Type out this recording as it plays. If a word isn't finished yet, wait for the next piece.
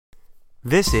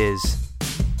This is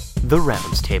The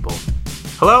Rounds Table.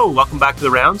 Hello, welcome back to The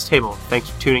Rounds Table. Thanks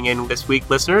for tuning in this week,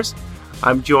 listeners.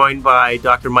 I'm joined by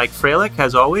Dr. Mike Freilich,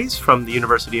 as always, from the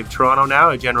University of Toronto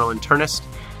now, a general internist,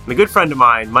 and a good friend of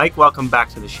mine. Mike, welcome back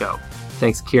to the show.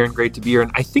 Thanks, Kieran. Great to be here.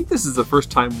 And I think this is the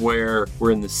first time where we're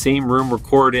in the same room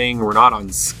recording. We're not on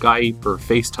Skype or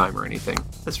FaceTime or anything.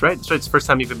 That's right. It's the first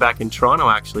time you've been back in Toronto,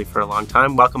 actually, for a long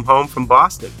time. Welcome home from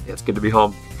Boston. Yeah, it's good to be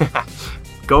home.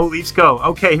 Go, Leafs, go.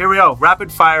 Okay, here we go. Rapid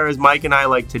fire, as Mike and I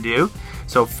like to do.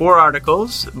 So 4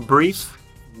 articles, brief,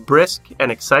 brisk,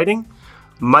 and exciting.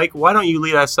 Mike, why don't you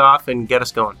lead us off and get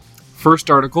us going?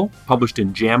 First article, published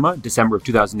in JAMA, December of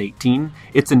 2018.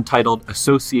 It's entitled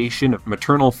Association of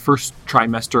Maternal First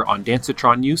Trimester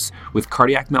Ondansetron Use with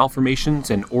Cardiac Malformations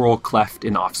and Oral Cleft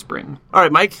in Offspring. All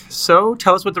right, Mike, so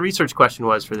tell us what the research question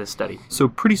was for this study. So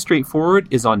pretty straightforward.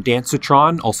 Is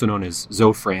ondansetron, also known as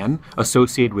Zofran,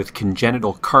 associated with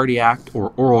congenital cardiac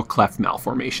or oral cleft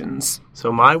malformations?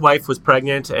 So my wife was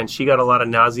pregnant and she got a lot of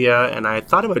nausea, and I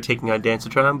thought about taking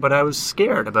ondansetron, but I was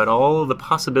scared about all the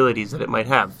possibilities that it might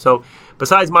have. So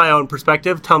besides my own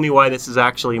perspective, tell me why this is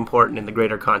actually important in the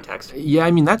greater context. Yeah,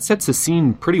 I mean, that sets the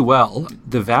scene pretty well.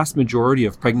 The vast majority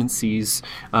of pregnancies,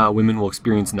 women will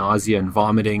experience nausea and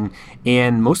vomiting,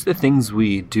 and most of the things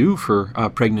we do for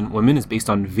pregnant women is based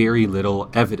on very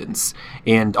little evidence.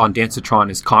 And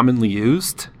ondansetron is commonly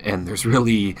used, and there's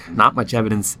really not much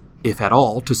evidence, if at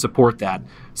all, to support that.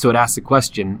 So it asks the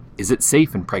question, is it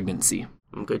safe in pregnancy?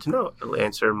 Good to know. It'll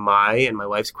answer my and my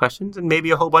wife's questions and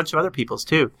maybe a whole bunch of other people's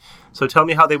too. So tell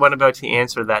me how they went about to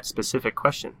answer that specific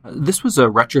question. This was a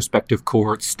retrospective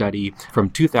cohort study from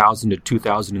 2000 to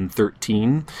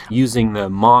 2013 using the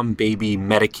Mom-Baby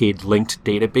Medicaid linked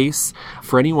database.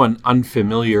 For anyone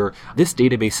unfamiliar, this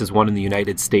database is one in the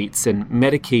United States, and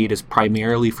Medicaid is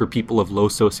primarily for people of low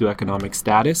socioeconomic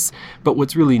status. But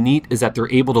what's really neat is that they're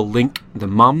able to link the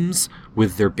mums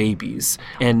with their babies.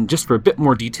 And just for a bit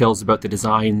more details about the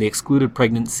design, they excluded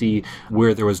pregnancy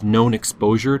where there was known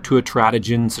exposure to a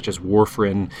teratogen such as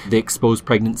warfarin. They exposed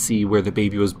pregnancy where the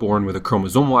baby was born with a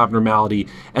chromosomal abnormality,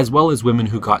 as well as women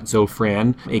who got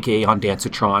Zofran, aka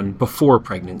ondansetron, before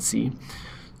pregnancy.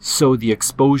 So the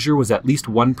exposure was at least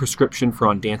 1 prescription for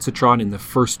ondansetron in the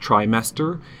first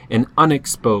trimester, and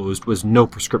unexposed was no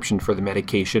prescription for the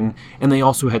medication, and they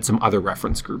also had some other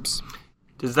reference groups.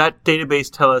 Does that database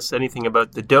tell us anything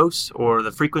about the dose or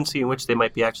the frequency in which they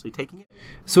might be actually taking it?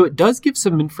 So it does give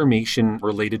some information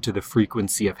related to the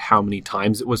frequency of how many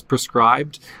times it was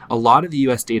prescribed. A lot of the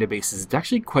US databases, it's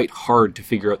actually quite hard to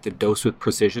figure out the dose with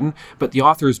precision, but the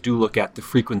authors do look at the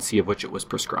frequency of which it was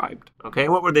prescribed. Okay,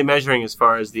 what were they measuring as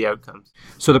far as the outcomes?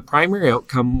 So the primary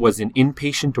outcome was an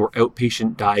inpatient or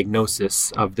outpatient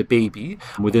diagnosis of the baby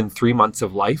within 3 months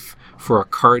of life for a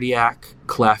cardiac,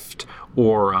 cleft,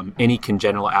 or any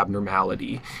congenital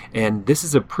abnormality. And this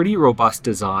is a pretty robust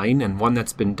design and one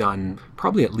that's been done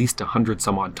probably at least 100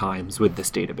 some odd times with this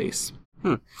database.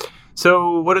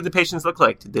 So what did the patients look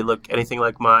like? Did they look anything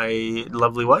like my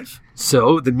lovely wife?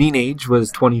 So the mean age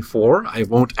was 24. I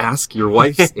won't ask your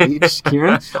wife's age,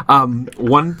 Kieran.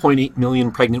 1.8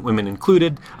 million pregnant women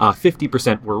included.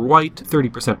 50% were white,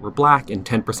 30% were black, and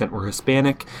 10% were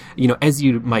Hispanic. You know, as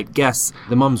you might guess,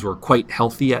 the mums were quite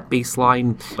healthy at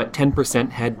baseline, but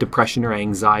 10% had depression or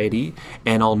anxiety.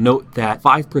 And I'll note that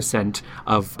 5%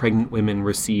 of pregnant women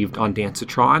received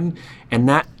ondansetron, and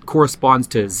that corresponds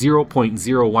to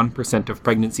 0.01% of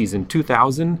pregnancies in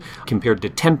 2000 compared to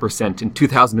 10% in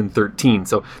 2013.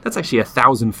 So that's actually a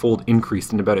 1,000-fold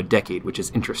increase in about a decade, which is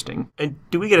interesting. And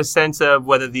do we get a sense of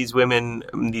whether these women,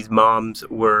 these moms,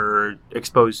 were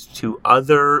exposed to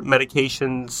other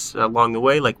medications along the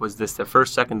way? Like, was this the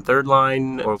first, second, third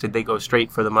line, or did they go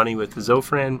straight for the money with the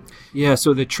Zofran? Yeah,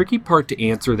 so the tricky part to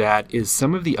answer that is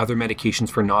some of the other medications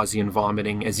for nausea and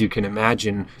vomiting, as you can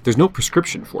imagine, there's no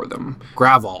prescription for them.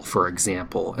 Gravol, for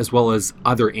example, as well as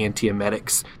other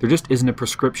antiemetics. There just isn't a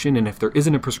prescription, and if there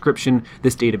isn't a prescription,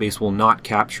 this database will not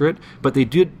capture it, but they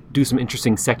did do some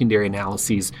interesting secondary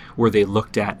analyses where they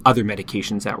looked at other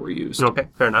medications that were used. Okay,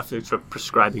 fair enough. There's sort of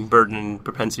prescribing burden and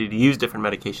propensity to use different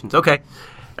medications. Okay.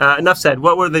 Enough said.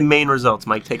 What were the main results?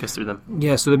 Mike, take us through them.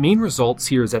 Yeah, so the main results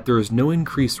here is that there is no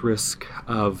increased risk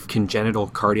of congenital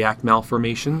cardiac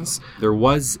malformations. There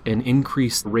was an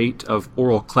increased rate of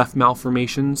oral cleft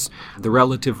malformations. The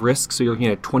relative risk, so you're looking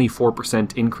at a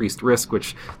 24% increased risk,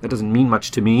 which that doesn't mean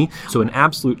much to me. So in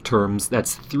absolute terms,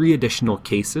 that's 3 additional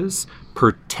cases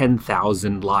per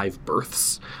 10,000 live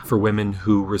births for women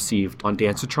who received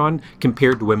ondansetron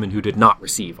compared to women who did not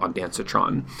receive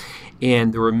ondansetron.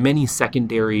 And there were many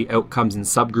secondary outcomes and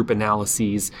subgroup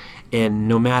analyses. And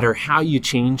no matter how you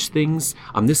change things,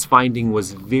 this finding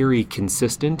was very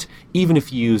consistent, even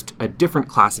if you used a different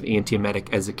class of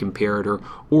antiemetic as a comparator,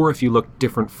 or if you looked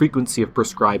different frequency of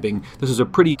prescribing. This was a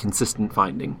pretty consistent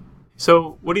finding.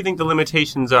 So what do you think the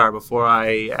limitations are before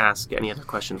I ask any other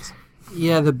questions?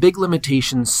 Yeah, the big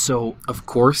limitations. So, of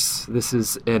course, this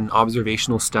is an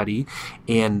observational study,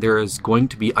 and there is going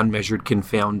to be unmeasured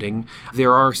confounding.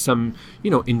 There are some,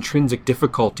 intrinsic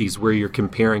difficulties where you're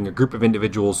comparing a group of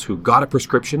individuals who got a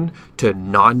prescription to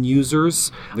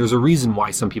non-users. There's a reason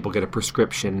why some people get a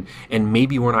prescription, and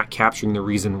maybe we're not capturing the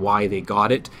reason why they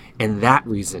got it, and that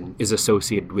reason is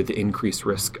associated with the increased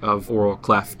risk of oral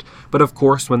cleft. But of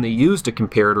course, when they used a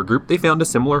comparator group, they found a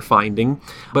similar finding.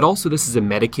 But also, this is a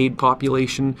Medicaid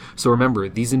population. So remember,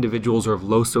 these individuals are of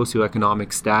low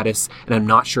socioeconomic status, and I'm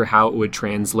not sure how it would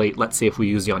translate. Let's say if we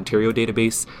use the Ontario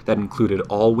database, that included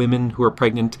all women who are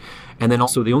pregnant. And then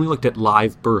also, they only looked at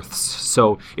live births.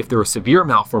 So if there were severe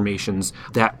malformations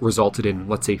that resulted in,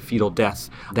 let's say, fetal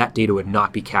death, that data would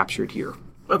not be captured here.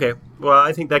 Okay, well,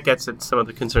 I think that gets at some of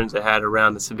the concerns I had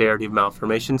around the severity of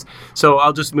malformations. So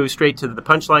I'll just move straight to the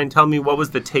punchline. Tell me, what was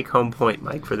the take-home point,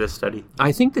 Mike, for this study?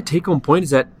 I think the take-home point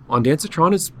is that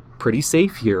ondansetron is pretty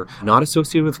safe here, not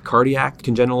associated with cardiac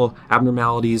congenital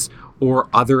abnormalities or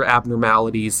other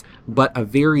abnormalities, but a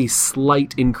very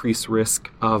slight increased risk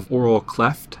of oral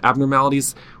cleft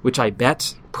abnormalities, which I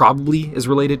bet probably is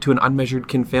related to an unmeasured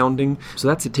confounding. So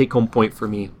that's a take-home point for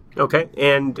me. Okay,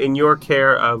 and in your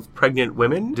care of pregnant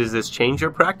women, does this change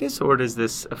your practice or does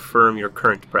this affirm your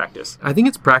current practice? I think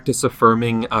it's practice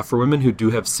affirming. For women who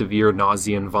do have severe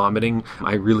nausea and vomiting,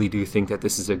 I really do think that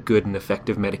this is a good and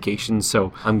effective medication,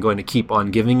 so I'm going to keep on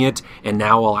giving it, and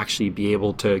now I'll actually be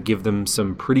able to give them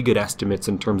some pretty good estimates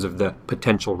in terms of the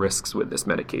potential risks with this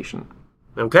medication.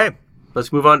 Okay,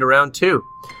 let's move on to round two.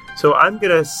 So I'm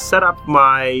going to set up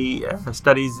my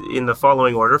studies in the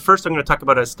following order. First, I'm going to talk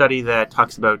about a study that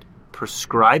talks about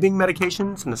prescribing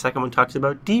medications, and the second one talks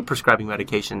about deprescribing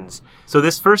medications. So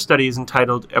this first study is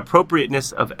entitled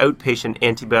Appropriateness of Outpatient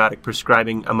Antibiotic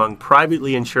Prescribing Among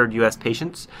Privately Insured U.S.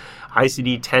 Patients,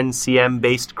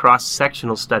 ICD-10-CM-based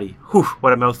cross-sectional study. Whew,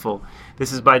 what a mouthful.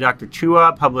 This is by Dr.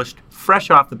 Chua, published fresh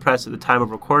off the press at the time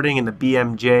of recording in the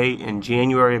BMJ in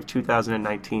January of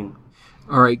 2019.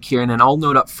 All right, Kieran, and I'll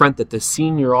note up front that the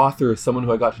senior author is someone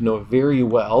who I got to know very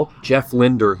well, Jeff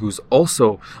Linder, who's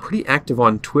also pretty active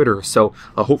on Twitter. So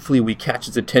hopefully we catch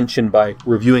his attention by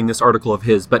reviewing this article of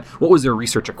his. But what was their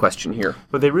researcher question here?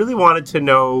 Well, they really wanted to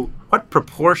know what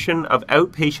proportion of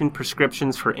outpatient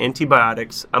prescriptions for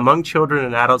antibiotics among children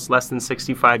and adults less than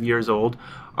 65 years old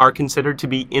are considered to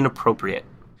be inappropriate.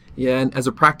 Yeah, and as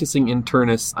a practicing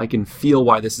internist, I can feel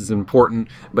why this is important.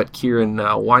 But Kieran,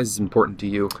 why is this important to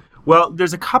you? Well,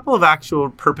 there's a couple of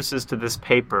actual purposes to this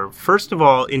paper. First of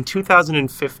all, in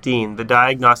 2015, the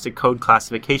Diagnostic Code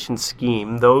Classification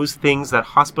Scheme, those things that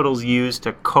hospitals use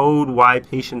to code why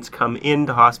patients come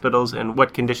into hospitals and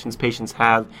what conditions patients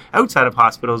have outside of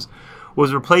hospitals,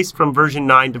 was replaced from version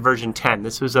 9 to version 10.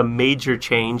 This was a major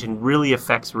change and really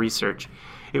affects research.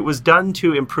 It was done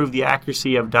to improve the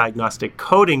accuracy of diagnostic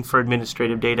coding for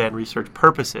administrative data and research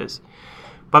purposes.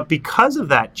 But because of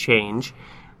that change,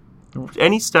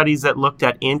 any studies that looked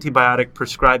at antibiotic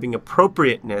prescribing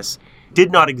appropriateness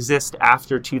did not exist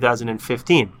after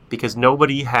 2015 because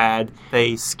nobody had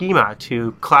a schema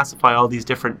to classify all these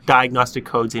different diagnostic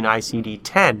codes in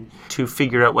ICD-10 to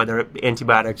figure out whether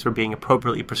antibiotics were being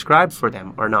appropriately prescribed for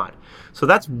them or not. So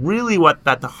that's really what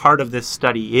at the heart of this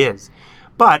study is.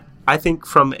 But I think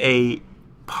from a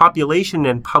population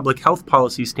and public health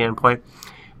policy standpoint,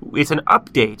 it's an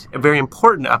update, a very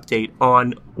important update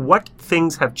on what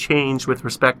things have changed with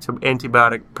respect to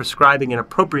antibiotic prescribing and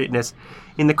appropriateness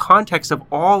in the context of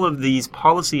all of these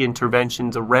policy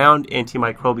interventions around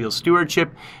antimicrobial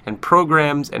stewardship and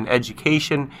programs and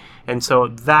education. And so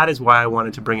that is why I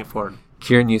wanted to bring it forward.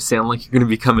 Kieran, you sound like you're going to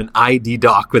become an ID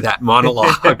doc with that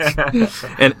monologue.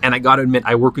 and I got to admit,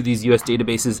 I work with these U.S.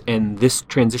 databases, and this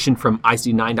transition from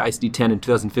ICD-9 to ICD-10 in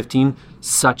 2015,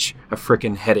 such a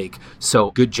frickin' headache. So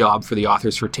good job for the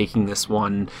authors for taking this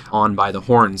one on by the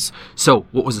horns. So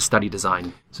what was the study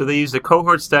design? So they used a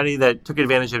cohort study that took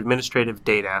advantage of administrative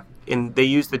data. And they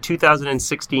used the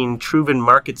 2016 Truven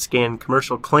Market Scan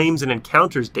Commercial Claims and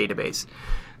Encounters database.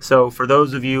 So for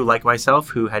those of you like myself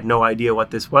who had no idea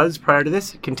what this was prior to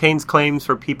this, it contains claims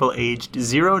for people aged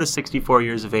 0 to 64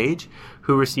 years of age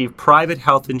who receive private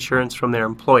health insurance from their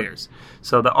employers.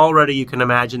 So that already you can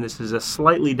imagine this is a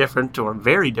slightly different or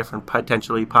very different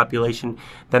potentially population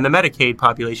than the Medicaid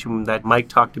population that Mike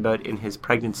talked about in his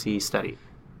pregnancy study.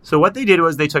 So what they did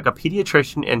was they took a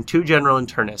pediatrician and 2 general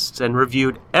internists and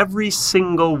reviewed every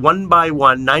single one by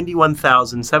one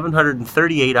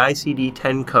 91,738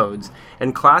 ICD-10 codes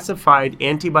and classified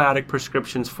antibiotic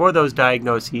prescriptions for those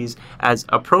diagnoses as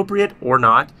appropriate or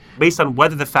not, based on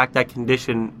whether the fact that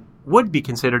condition would be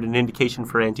considered an indication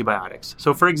for antibiotics.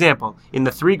 So for example, in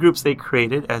the 3 groups they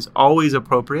created as always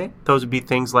appropriate, those would be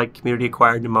things like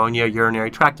community-acquired pneumonia, urinary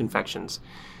tract infections.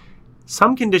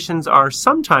 Some conditions are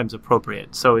sometimes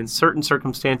appropriate. So in certain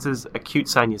circumstances, acute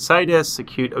sinusitis,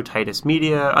 acute otitis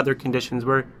media, other conditions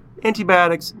where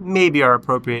antibiotics maybe are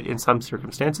appropriate in some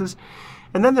circumstances.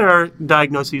 And then there are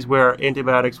diagnoses where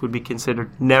antibiotics would be considered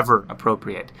never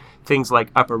appropriate. Things like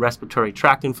upper respiratory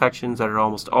tract infections that are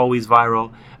almost always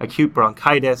viral, acute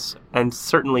bronchitis, and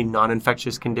certainly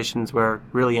non-infectious conditions where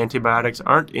really antibiotics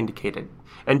aren't indicated.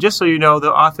 And just so you know,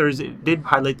 the authors did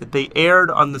highlight that they erred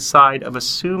on the side of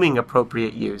assuming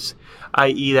appropriate use,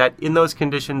 i.e. that in those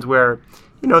conditions where,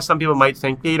 some people might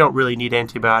think you don't really need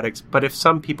antibiotics, but if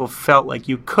some people felt like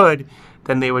you could,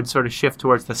 then they would sort of shift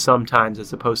towards the sometimes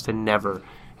as opposed to never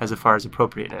as far as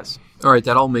appropriateness. All right,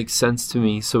 that all makes sense to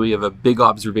me. So we have a big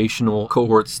observational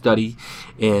cohort study,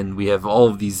 and we have all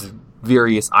of these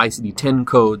various ICD-10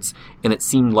 codes, and it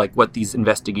seemed like what these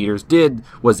investigators did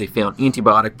was they found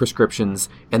antibiotic prescriptions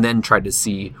and then tried to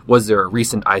see, was there a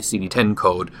recent ICD-10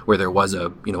 code where there was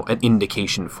an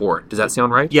indication for it. Does that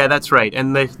sound right? Yeah, that's right.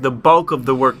 And the bulk of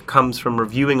the work comes from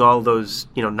reviewing all those,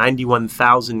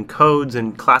 91,000 codes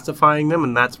and classifying them,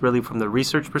 and that's really from the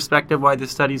research perspective why this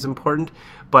study is important.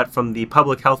 But from the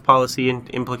public health policy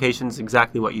implications,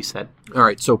 exactly what you said. All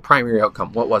right, so primary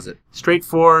outcome, what was it?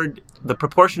 Straightforward. The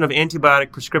proportion of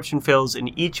antibiotic prescription fills in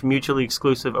each mutually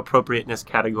exclusive appropriateness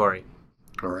category.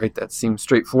 All right, that seems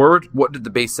straightforward. What did the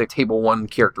basic Table 1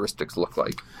 characteristics look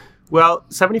like? Well,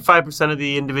 75% of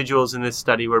the individuals in this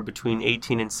study were between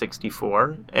 18 and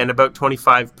 64, and about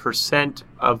 25%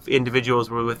 of individuals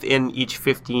were within each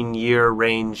 15-year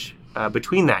range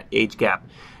between that age gap.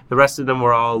 The rest of them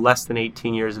were all less than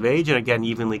 18 years of age, and again,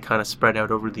 evenly kind of spread out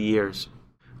over the years.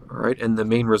 All right, and the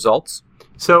main results?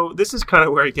 So this is kind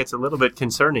of where it gets a little bit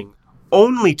concerning.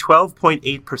 Only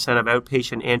 12.8% of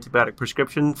outpatient antibiotic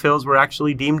prescription fills were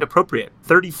actually deemed appropriate.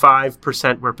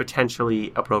 35% were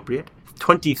potentially appropriate.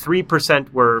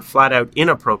 23% were flat out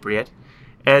inappropriate.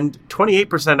 And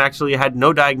 28% actually had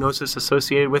no diagnosis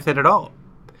associated with it at all.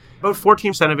 About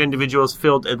 14% of individuals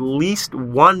filled at least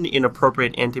one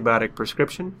inappropriate antibiotic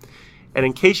prescription. And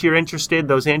in case you're interested,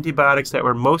 those antibiotics that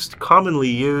were most commonly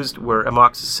used were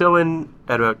amoxicillin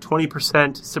at about 20%,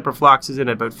 ciprofloxacin at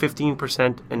about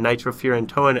 15%, and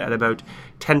nitrofurantoin at about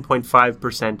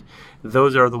 10.5%.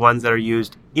 Those are the ones that are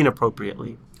used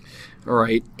inappropriately. All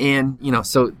right. And,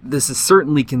 so this is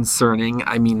certainly concerning.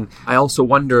 I mean, I also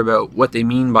wonder about what they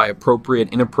mean by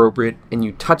appropriate, inappropriate, and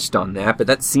you touched on that, but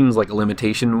that seems like a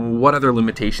limitation. What other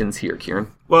limitations here,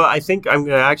 Kieran? Well, I think I'm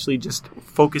going to actually just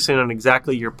focus in on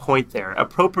exactly your point there.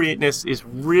 Appropriateness is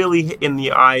really in the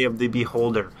eye of the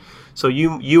beholder. So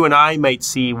you and I might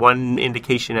see one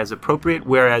indication as appropriate,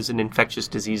 whereas an infectious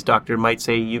disease doctor might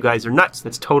say, you guys are nuts,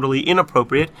 that's totally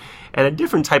inappropriate. And a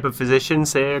different type of physician,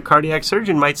 say a cardiac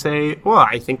surgeon, might say, well,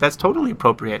 I think that's totally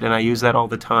appropriate, and I use that all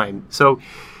the time. So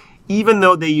even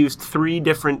though they used 3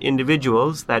 different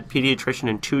individuals, that pediatrician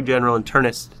and 2 general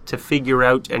internists, to figure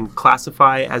out and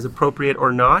classify as appropriate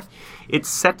or not, it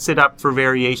sets it up for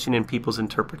variation in people's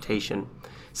interpretation.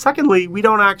 Secondly, we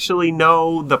don't actually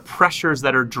know the pressures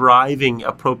that are driving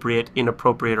appropriate,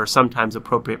 inappropriate, or sometimes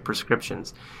appropriate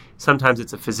prescriptions. Sometimes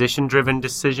it's a physician-driven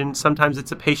decision. Sometimes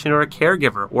it's a patient or a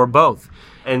caregiver, or both.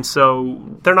 And so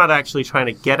they're not actually trying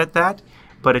to get at that,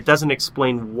 but it doesn't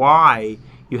explain why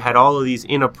you had all of these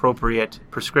inappropriate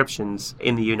prescriptions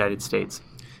in the United States.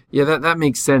 Yeah, that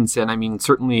makes sense. And I mean,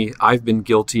 certainly I've been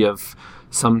guilty of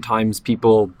sometimes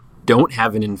people don't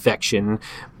have an infection,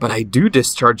 but I do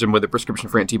discharge them with a prescription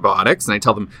for antibiotics, and I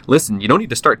tell them, listen, you don't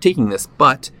need to start taking this,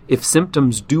 but if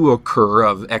symptoms do occur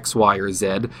of X, Y, or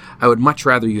Z, I would much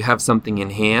rather you have something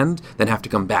in hand than have to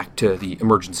come back to the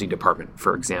emergency department,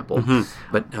 for example.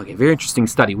 Mm-hmm. But, okay, very interesting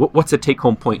study. What's a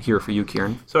take-home point here for you,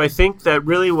 Kieran? So I think that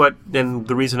really and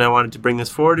the reason I wanted to bring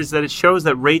this forward is that it shows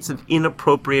that rates of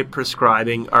inappropriate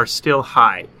prescribing are still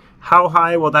high. How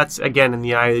high? Well, that's, again, in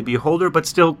the eye of the beholder, but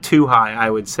still too high, I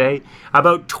would say.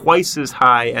 About twice as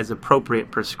high as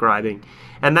appropriate prescribing.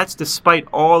 And that's despite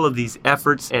all of these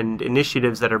efforts and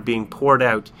initiatives that are being poured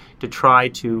out to try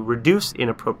to reduce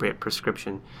inappropriate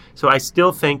prescription. So I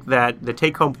still think that the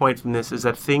take-home point from this is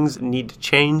that things need to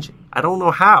change. I don't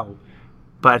know how,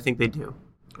 but I think they do.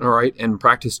 All right. And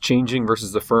practice changing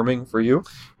versus affirming for you?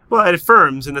 Well, it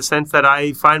affirms in the sense that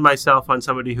I find myself on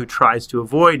somebody who tries to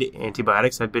avoid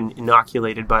antibiotics. I've been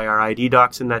inoculated by our ID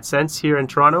docs in that sense here in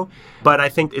Toronto. But I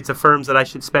think it affirms that I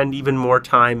should spend even more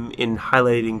time in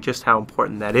highlighting just how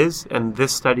important that is. And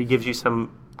this study gives you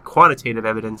some quantitative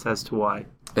evidence as to why.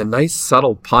 A nice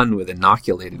subtle pun with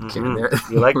inoculated, Karen. There.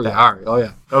 You like They that? are. Oh,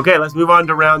 yeah. Okay, let's move on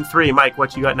to round 3. Mike,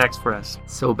 what you got next for us?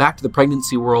 So back to the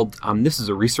pregnancy world. This is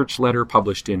a research letter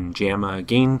published in JAMA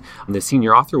again. The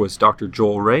senior author was Dr.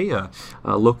 Joel Ray, a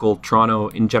local Toronto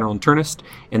general internist,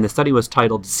 and the study was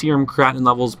titled Serum Creatinine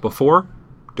Levels Before,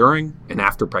 During, and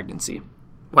After Pregnancy.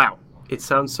 Wow. It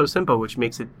sounds so simple, which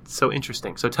makes it so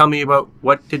interesting. So tell me about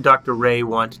what did Dr. Ray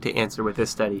want to answer with this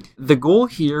study? The goal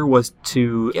here was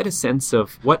to get a sense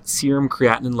of what serum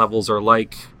creatinine levels are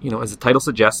like, as the title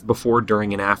suggests, before,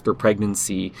 during, and after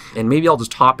pregnancy. And maybe I'll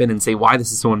just hop in and say why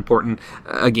this is so important.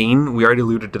 Again, we already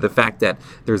alluded to the fact that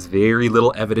there's very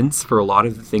little evidence for a lot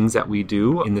of the things that we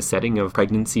do in the setting of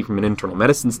pregnancy from an internal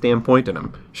medicine standpoint, and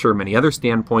I'm sure many other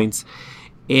standpoints.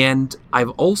 And I've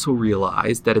also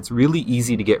realized that it's really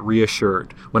easy to get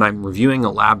reassured when I'm reviewing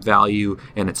a lab value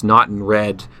and it's not in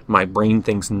red, my brain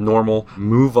thinks normal,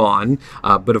 move on.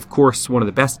 But of course, one of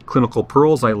the best clinical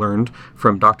pearls I learned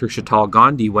from Dr. Sheetal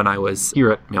Gandhi when I was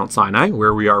here at Mount Sinai,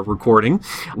 where we are recording,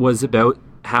 was about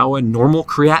how a normal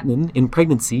creatinine in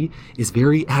pregnancy is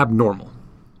very abnormal.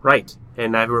 Right.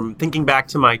 And I'm thinking back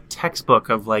to my textbook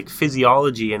of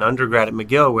physiology in undergrad at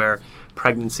McGill, where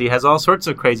pregnancy has all sorts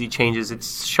of crazy changes. It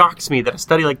shocks me that a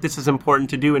study like this is important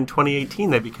to do in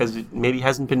 2018 because it maybe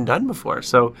hasn't been done before.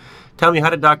 So tell me, how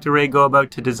did Dr. Ray go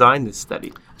about to design this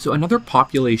study? So another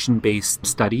population-based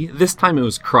study, this time it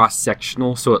was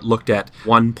cross-sectional, so it looked at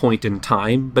one point in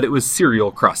time, but it was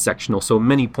serial cross-sectional, so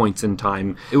many points in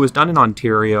time. It was done in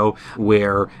Ontario,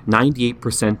 where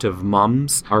 98% of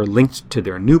moms are linked to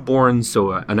their newborns,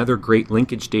 so another great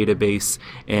linkage database.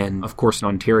 And of course in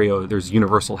Ontario, there's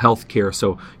universal health care,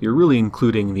 so you're really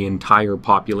including the entire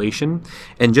population.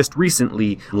 And just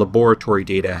recently, laboratory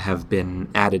data have been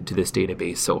added to this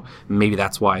database, so maybe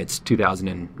that's why it's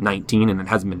 2019 and it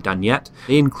hasn't been done yet.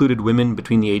 They included women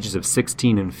between the ages of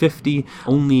 16 and 50,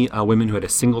 only women who had a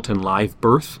singleton live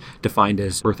birth, defined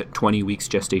as birth at 20 weeks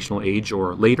gestational age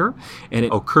or later, and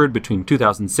it occurred between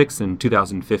 2006 and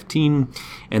 2015,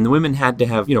 and the women had to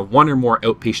have, one or more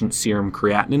outpatient serum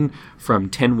creatinine from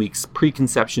 10 weeks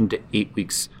preconception to 8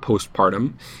 weeks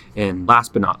postpartum. And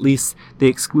last but not least, they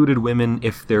excluded women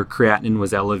if their creatinine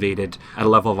was elevated at a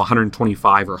level of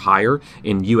 125 or higher.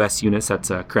 In US units, that's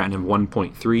a creatinine of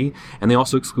 1.3. And they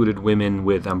also excluded women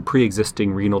with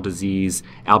pre-existing renal disease,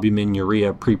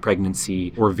 albuminuria,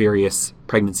 pre-pregnancy, or various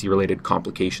pregnancy-related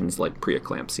complications like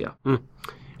preeclampsia.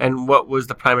 And what was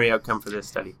the primary outcome for this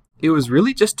study? It was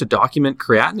really just to document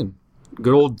creatinine.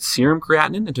 Good old serum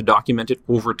creatinine, and to document it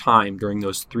over time during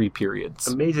those 3 periods.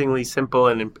 Amazingly simple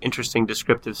and interesting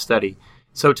descriptive study.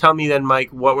 So tell me then, Mike,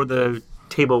 what were the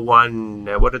table 1,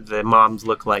 what did the moms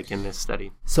look like in this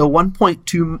study? So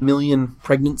 1.2 million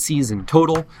pregnancies in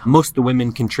total. Most of the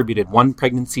women contributed 1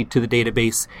 pregnancy to the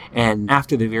database, and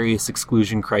after the various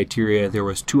exclusion criteria, there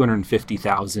was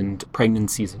 250,000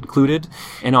 pregnancies included,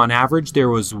 and on average, there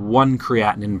was 1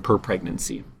 creatinine per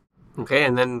pregnancy. Okay,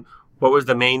 and then what was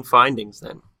the main findings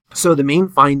then? So the main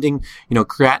finding,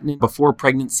 creatinine before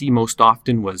pregnancy most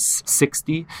often was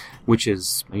 60, which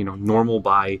is, normal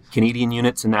by Canadian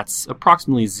units, and that's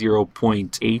approximately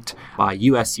 0.8 by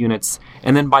US units.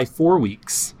 And then by 4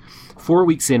 weeks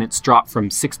in, it's dropped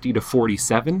from 60 to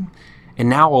 47. And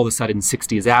now all of a sudden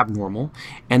 60 is abnormal.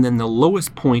 And then the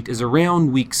lowest point is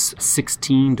around weeks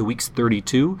 16 to weeks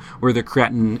 32, where the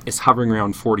creatinine is hovering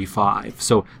around 45.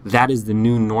 So that is the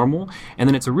new normal. And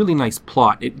then it's a really nice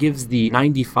plot. It gives the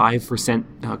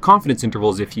 95% confidence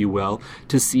intervals, if you will,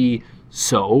 to see,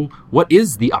 so what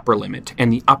is the upper limit?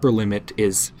 And the upper limit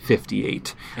is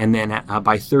 58. And then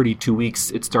by 32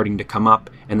 weeks, it's starting to come up.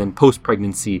 And then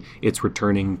post-pregnancy, it's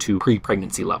returning to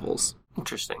pre-pregnancy levels.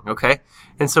 Interesting. Okay.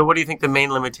 And so what do you think the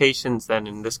main limitations then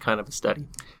in this kind of a study?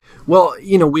 Well,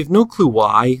 we have no clue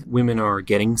why women are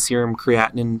getting serum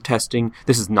creatinine testing.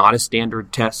 This is not a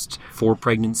standard test for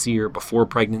pregnancy or before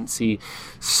pregnancy,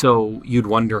 so you'd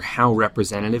wonder how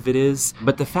representative it is.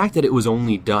 But the fact that it was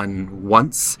only done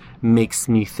once makes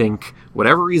me think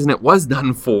whatever reason it was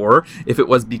done for, if it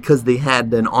was because they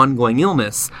had an ongoing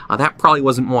illness, that probably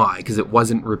wasn't why, because it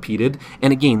wasn't repeated.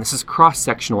 And again, this is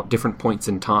cross-sectional at different points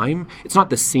in time. It's not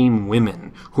the same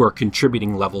women who are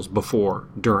contributing levels before,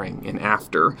 during, and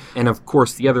after. And of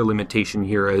course, the other limitation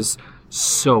here is,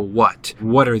 so what?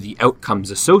 What are the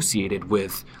outcomes associated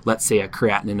with, let's say, a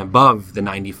creatinine above the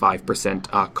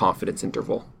 95% confidence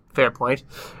interval? Fair point.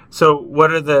 So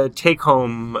what are the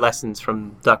take-home lessons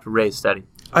from Dr. Ray's study?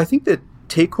 I think the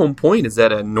take-home point is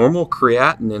that a normal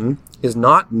creatinine is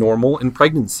not normal in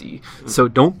pregnancy. So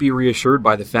don't be reassured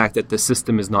by the fact that the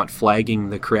system is not flagging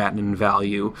the creatinine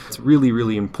value. It's really,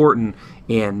 really important.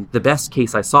 And the best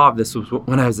case I saw of this was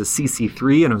when I was a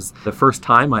CC3, and it was the first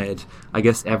time I had, I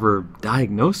guess, ever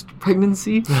diagnosed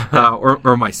pregnancy,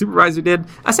 or my supervisor did.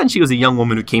 Essentially, it was a young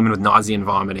woman who came in with nausea and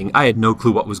vomiting. I had no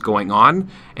clue what was going on,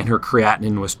 and her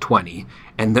creatinine was 20.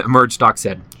 And the emerge doc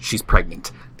said, she's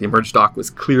pregnant. The emerge doc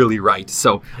was clearly right.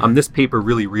 So this paper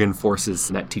really reinforces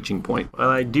that teaching point. Well,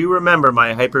 I do remember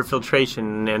my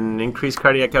hyperfiltration and increased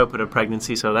cardiac output of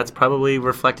pregnancy, so that's probably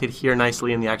reflected here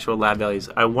nicely in the actual lab values.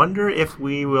 I wonder if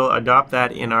we will adopt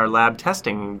that in our lab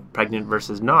testing, pregnant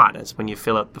versus not, as when you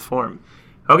fill out the form.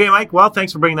 Okay, Mike, well,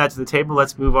 thanks for bringing that to the table.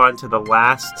 Let's move on to the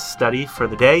last study for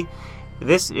the day.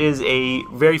 This is a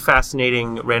very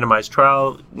fascinating randomized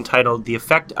trial entitled The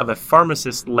Effect of a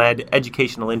Pharmacist-Led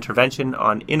Educational Intervention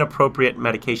on Inappropriate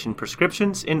Medication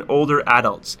Prescriptions in Older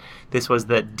Adults. This was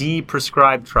the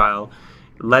Deprescribing trial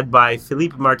led by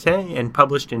Philippe Martin and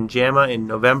published in JAMA in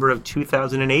November of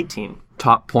 2018.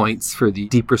 Top points for the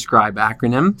Deprescribe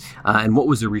acronym. And what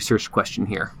was the research question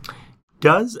here?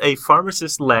 Does a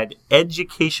pharmacist-led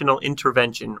educational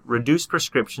intervention reduce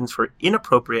prescriptions for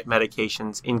inappropriate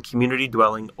medications in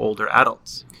community-dwelling older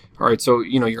adults? All right, so,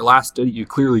 your last study, you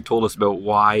clearly told us about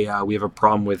why we have a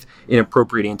problem with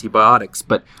inappropriate antibiotics,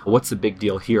 but what's the big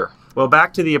deal here? Well,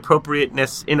 back to the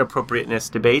appropriateness-inappropriateness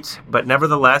debate, but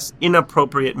nevertheless,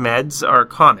 inappropriate meds are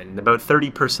common. About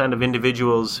 30% of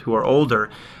individuals who are older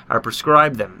are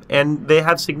prescribed them, and they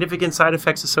have significant side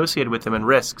effects associated with them and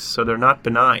risks, so they're not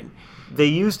benign. They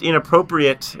used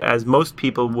inappropriate, as most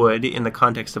people would, in the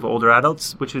context of older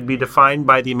adults, which would be defined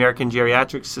by the American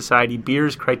Geriatric Society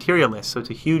Beers criteria list. So it's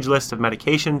a huge list of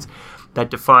medications that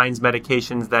defines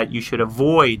medications that you should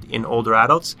avoid in older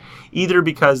adults, either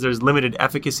because there's limited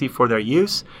efficacy for their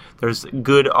use, there's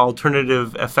good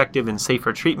alternative, effective, and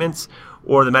safer treatments,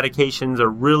 or the medications are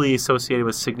really associated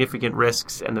with significant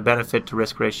risks and the benefit to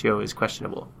risk ratio is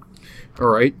questionable. All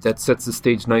right, that sets the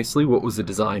stage nicely. What was the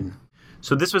design?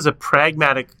 So this was a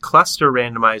pragmatic cluster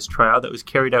randomized trial that was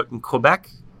carried out in Quebec,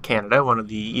 Canada, one of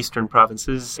the eastern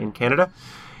provinces in Canada.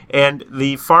 And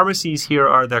the pharmacies here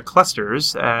are their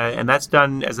clusters, and that's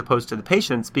done as opposed to the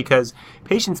patients because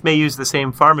patients may use the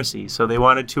same pharmacy. So they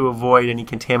wanted to avoid any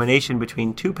contamination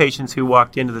between two patients who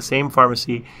walked into the same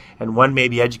pharmacy, and one may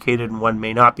be educated and one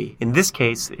may not be. In this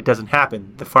case, it doesn't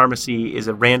happen. The pharmacy is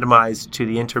randomized to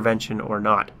the intervention or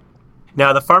not.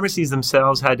 Now, the pharmacies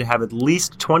themselves had to have at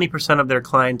least 20% of their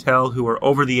clientele who were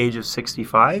over the age of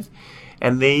 65,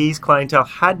 and these clientele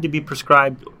had to be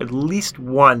prescribed at least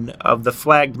one of the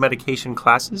flagged medication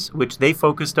classes, which they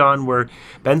focused on were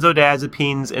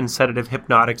benzodiazepines and sedative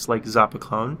hypnotics like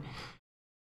Zopiclone,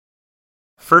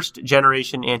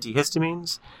 first-generation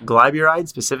antihistamines, glyburide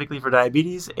specifically for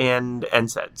diabetes, and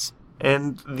NSAIDs.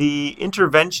 And the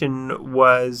intervention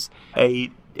was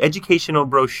a educational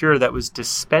brochure that was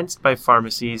dispensed by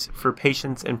pharmacies for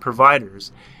patients and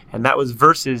providers, and that was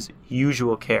versus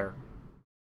usual care.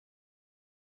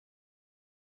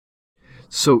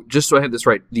 So just so I have this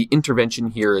right, the intervention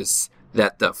here is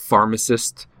that the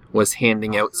pharmacist was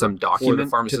handing out some document the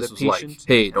pharmacist to the was patient? Like,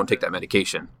 hey, don't take that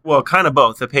medication. Well, kind of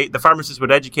both. The pharmacist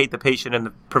would educate the patient and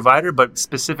the provider, but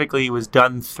specifically it was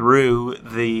done through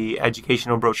the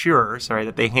educational brochure,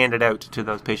 that they handed out to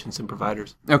those patients and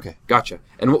providers. Okay, gotcha.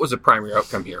 And what was the primary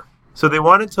outcome here? So they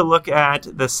wanted to look at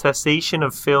the cessation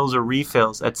of fills or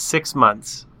refills at 6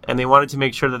 months, and they wanted to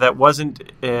make sure that that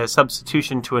wasn't a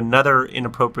substitution to another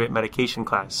inappropriate medication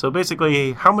class. So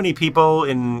basically, how many people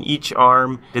in each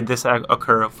arm did this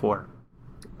occur for?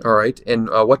 All right. And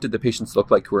what did the patients look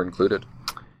like who were included?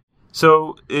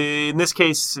 So in this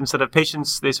case, instead of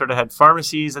patients, they sort of had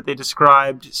pharmacies that they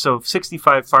described. So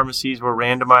 65 pharmacies were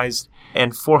randomized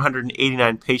and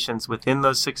 489 patients within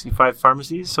those 65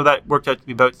 pharmacies. So that worked out to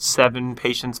be about 7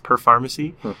 patients per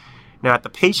pharmacy. Now, at the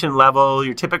patient level,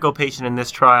 your typical patient in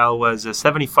this trial was a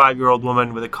 75-year-old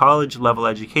woman with a college-level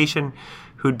education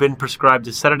who'd been prescribed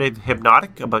a sedative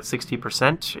hypnotic, about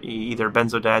 60%, either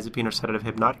benzodiazepine or sedative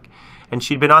hypnotic. And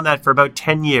she'd been on that for about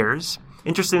 10 years.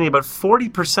 Interestingly, about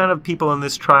 40% of people in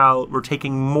this trial were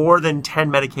taking more than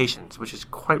 10 medications, which is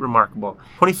quite remarkable.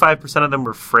 25% of them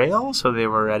were frail, so they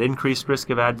were at increased risk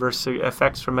of adverse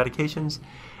effects from medications.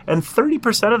 And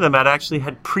 30% of them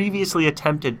had previously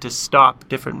attempted to stop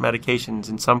different medications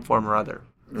in some form or other.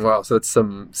 Wow, so it's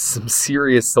some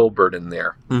serious soul burden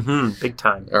there. Big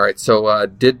time. All right, so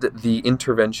did the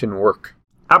intervention work?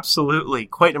 Absolutely,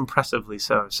 quite impressively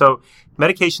so. So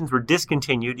medications were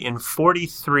discontinued in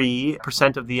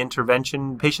 43% of the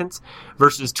intervention patients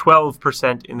versus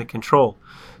 12% in the control.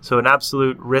 So an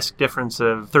absolute risk difference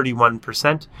of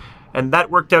 31%. And that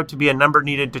worked out to be a number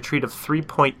needed to treat of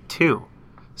 3.2.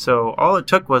 So all it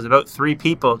took was about 3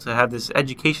 people to have this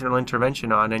educational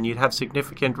intervention on, and you'd have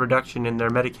significant reduction in their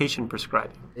medication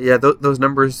prescribing. Yeah, those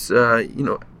numbers,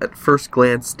 at first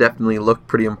glance definitely look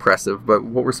pretty impressive, but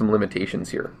what were some limitations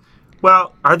here?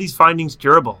 Well, are these findings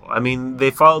durable? I mean, they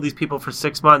follow these people for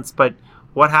 6 months, but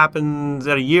what happens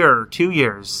at a year or 2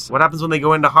 years? What happens when they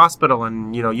go into hospital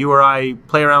and, you or I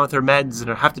play around with their meds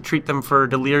and have to treat them for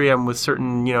delirium with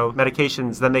certain,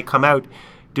 medications, then they come out?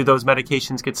 Do those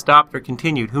medications get stopped or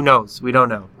continued? Who knows? We don't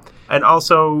know. And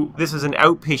also, this is an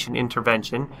outpatient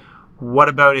intervention. What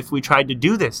about if we tried to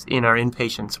do this in our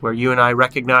inpatients, where you and I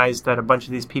recognize that a bunch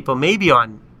of these people may be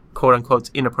on quote-unquote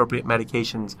inappropriate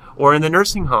medications, or in the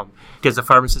nursing home? Does the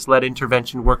pharmacist-led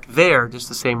intervention work there just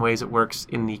the same way as it works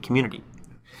in the community?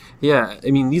 Yeah,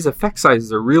 I mean, these effect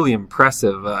sizes are really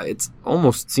impressive. It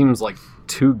almost seems like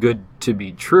too good to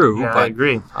be true. Yeah, but I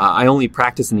agree. I only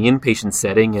practice in the inpatient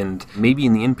setting, and maybe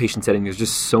in the inpatient setting there's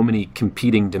just so many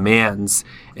competing demands,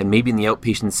 and maybe in the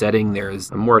outpatient setting there's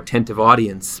a more attentive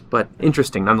audience, but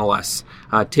interesting nonetheless.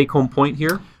 Take-home point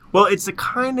here? Well, it's the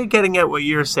kind of getting at what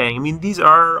you're saying. I mean, these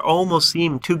almost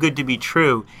seem too good to be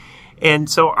true. And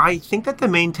so I think that the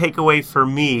main takeaway for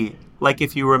me, like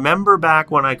if you remember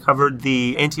back when I covered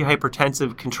the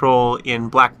antihypertensive control in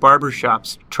Black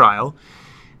Barbershop's trial,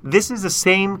 this is the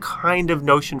same kind of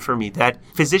notion for me, that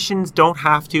physicians don't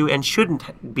have to and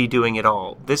shouldn't be doing it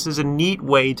all. This is a neat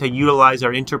way to utilize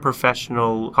our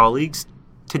interprofessional colleagues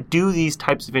to do these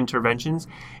types of interventions,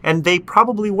 and they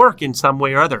probably work in some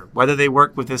way or other. Whether they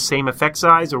work with the same effect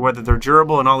size or whether they're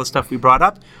durable and all the stuff we brought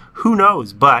up, who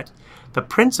knows? But the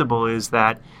principle is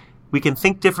that we can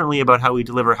think differently about how we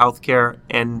deliver healthcare,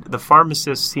 and the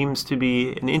pharmacist seems to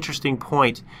be an interesting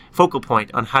focal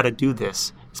point on how to do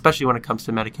this, especially when it comes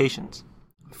to medications.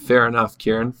 Fair enough,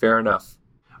 Kieran. Fair enough.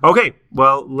 Okay,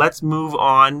 well, let's move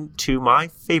on to my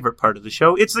favorite part of the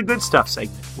show. It's the good stuff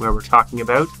segment, where we're talking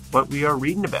about what we are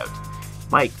reading about.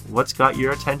 Mike, what's got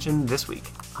your attention this week?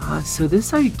 So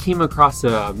this I came across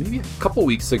maybe a couple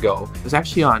weeks ago. It was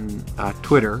actually on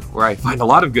Twitter, where I find a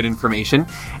lot of good information.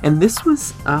 And this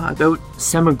was about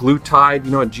semaglutide,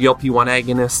 a GLP-1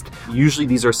 agonist. Usually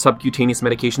these are subcutaneous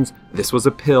medications. This was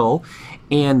a pill.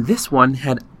 And this one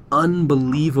had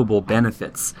unbelievable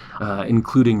benefits,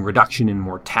 including reduction in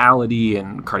mortality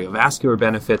and cardiovascular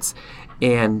benefits.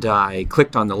 And I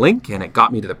clicked on the link, and it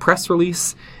got me to the press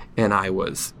release. And I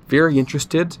was very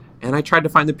interested. And I tried to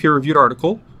find the peer-reviewed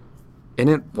article, and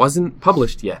it wasn't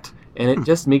published yet. And it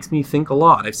just makes me think a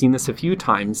lot. I've seen this a few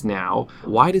times now.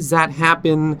 Why does that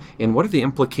happen, and what are the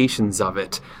implications of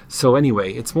it? So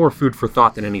anyway, it's more food for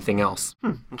thought than anything else.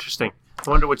 Interesting. I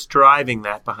wonder what's driving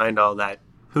that behind all that.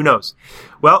 Who knows?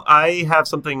 Well, I have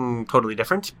something totally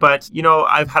different, but,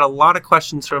 I've had a lot of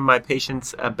questions from my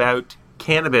patients about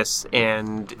cannabis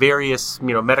and various,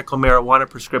 medical marijuana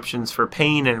prescriptions for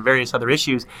pain and various other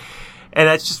issues. And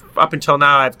that's just, up until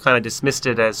now, I've kind of dismissed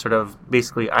it as sort of,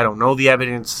 basically, I don't know the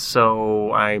evidence,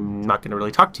 so I'm not going to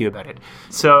really talk to you about it.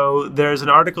 So there's an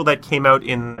article that came out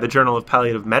in the Journal of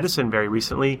Palliative Medicine very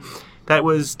recently that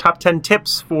was top 10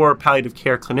 tips for palliative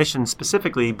care clinicians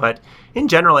specifically, but in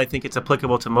general, I think it's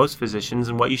applicable to most physicians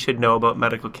and what you should know about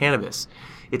medical cannabis.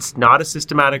 It's not a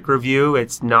systematic review.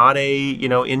 It's not a,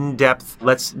 in-depth,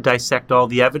 let's dissect all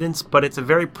the evidence, but it's a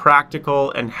very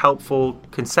practical and helpful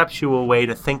conceptual way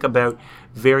to think about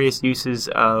various uses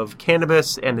of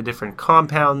cannabis and the different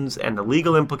compounds and the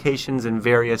legal implications and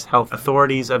various health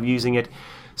authorities of using it.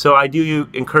 So I do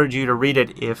encourage you to read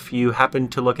it if you happen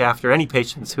to look after any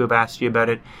patients who have asked you about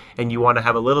it and you want to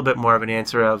have a little bit more of an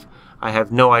answer of, I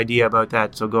have no idea about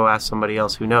that, so go ask somebody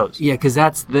else who knows. Yeah, because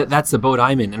that's the boat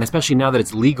I'm in, and especially now that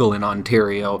it's legal in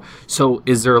Ontario. So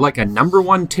is there like a number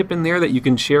one tip in there that you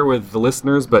can share with the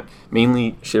listeners, but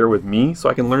mainly share with me so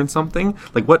I can learn something?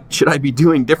 Like, what should I be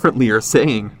doing differently or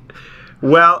saying?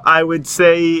 Well, I would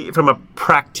say from a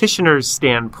practitioner's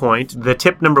standpoint, the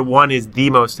tip number one is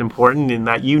the most important in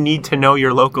that you need to know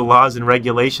your local laws and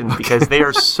regulations because there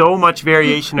are so much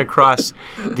variation across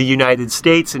the United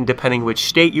States and depending which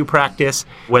state you practice,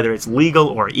 whether it's legal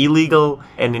or illegal.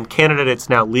 And in Canada, it's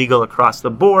now legal across the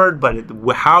board, but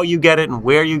how you get it and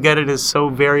where you get it is so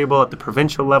variable at the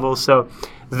provincial level. So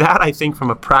that, I think, from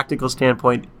a practical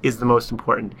standpoint, is the most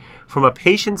important. From a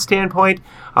patient standpoint,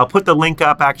 I'll put the link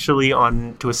up actually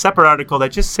on to a separate article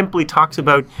that just simply talks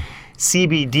about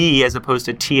CBD as opposed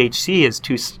to THC as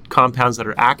two compounds that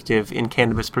are active in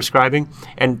cannabis prescribing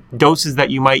and doses that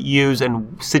you might use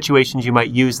and situations you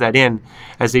might use that in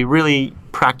as a really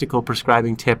practical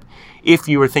prescribing tip if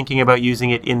you were thinking about using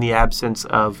it in the absence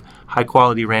of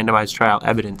high-quality randomized trial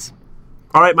evidence.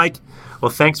 All right, Mike. Well,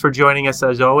 thanks for joining us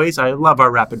as always. I love our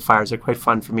rapid fires. They're quite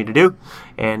fun for me to do.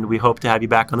 And we hope to have you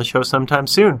back on the show sometime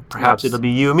soon. Perhaps it'll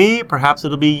be you and me. Perhaps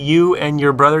it'll be you and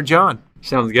your brother, John.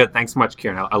 Sounds good. Thanks so much,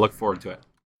 Kieran. I look forward to it.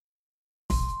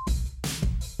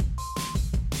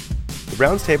 The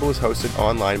Rounds Table is hosted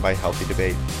online by Healthy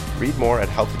Debate. Read more at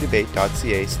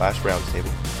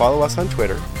healthydebate.ca/roundstable. Follow us on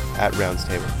Twitter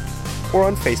 @RoundsTable or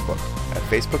on Facebook at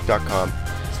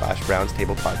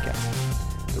facebook.com/RoundsTablePodcast.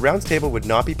 The Rounds Table would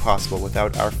not be possible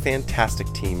without our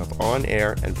fantastic team of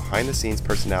on-air and behind-the-scenes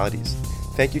personalities.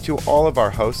 Thank you to all of our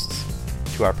hosts,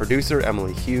 to our producer,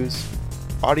 Emily Hughes,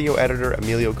 audio editor,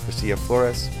 Emilio Garcia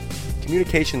Flores,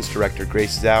 communications director,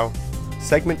 Grace Zhao,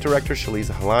 segment director,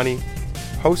 Shaliza Halani,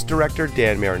 host director,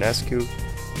 Dan Marinescu,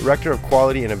 director of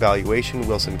quality and evaluation,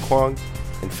 Wilson Kwong,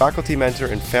 and faculty mentor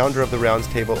and founder of the Rounds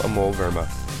Table, Amol Verma.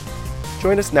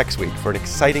 Join us next week for an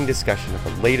exciting discussion of the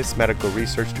latest medical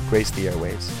research to grace the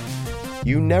airwaves.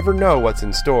 You never know what's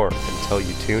in store until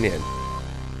you tune in.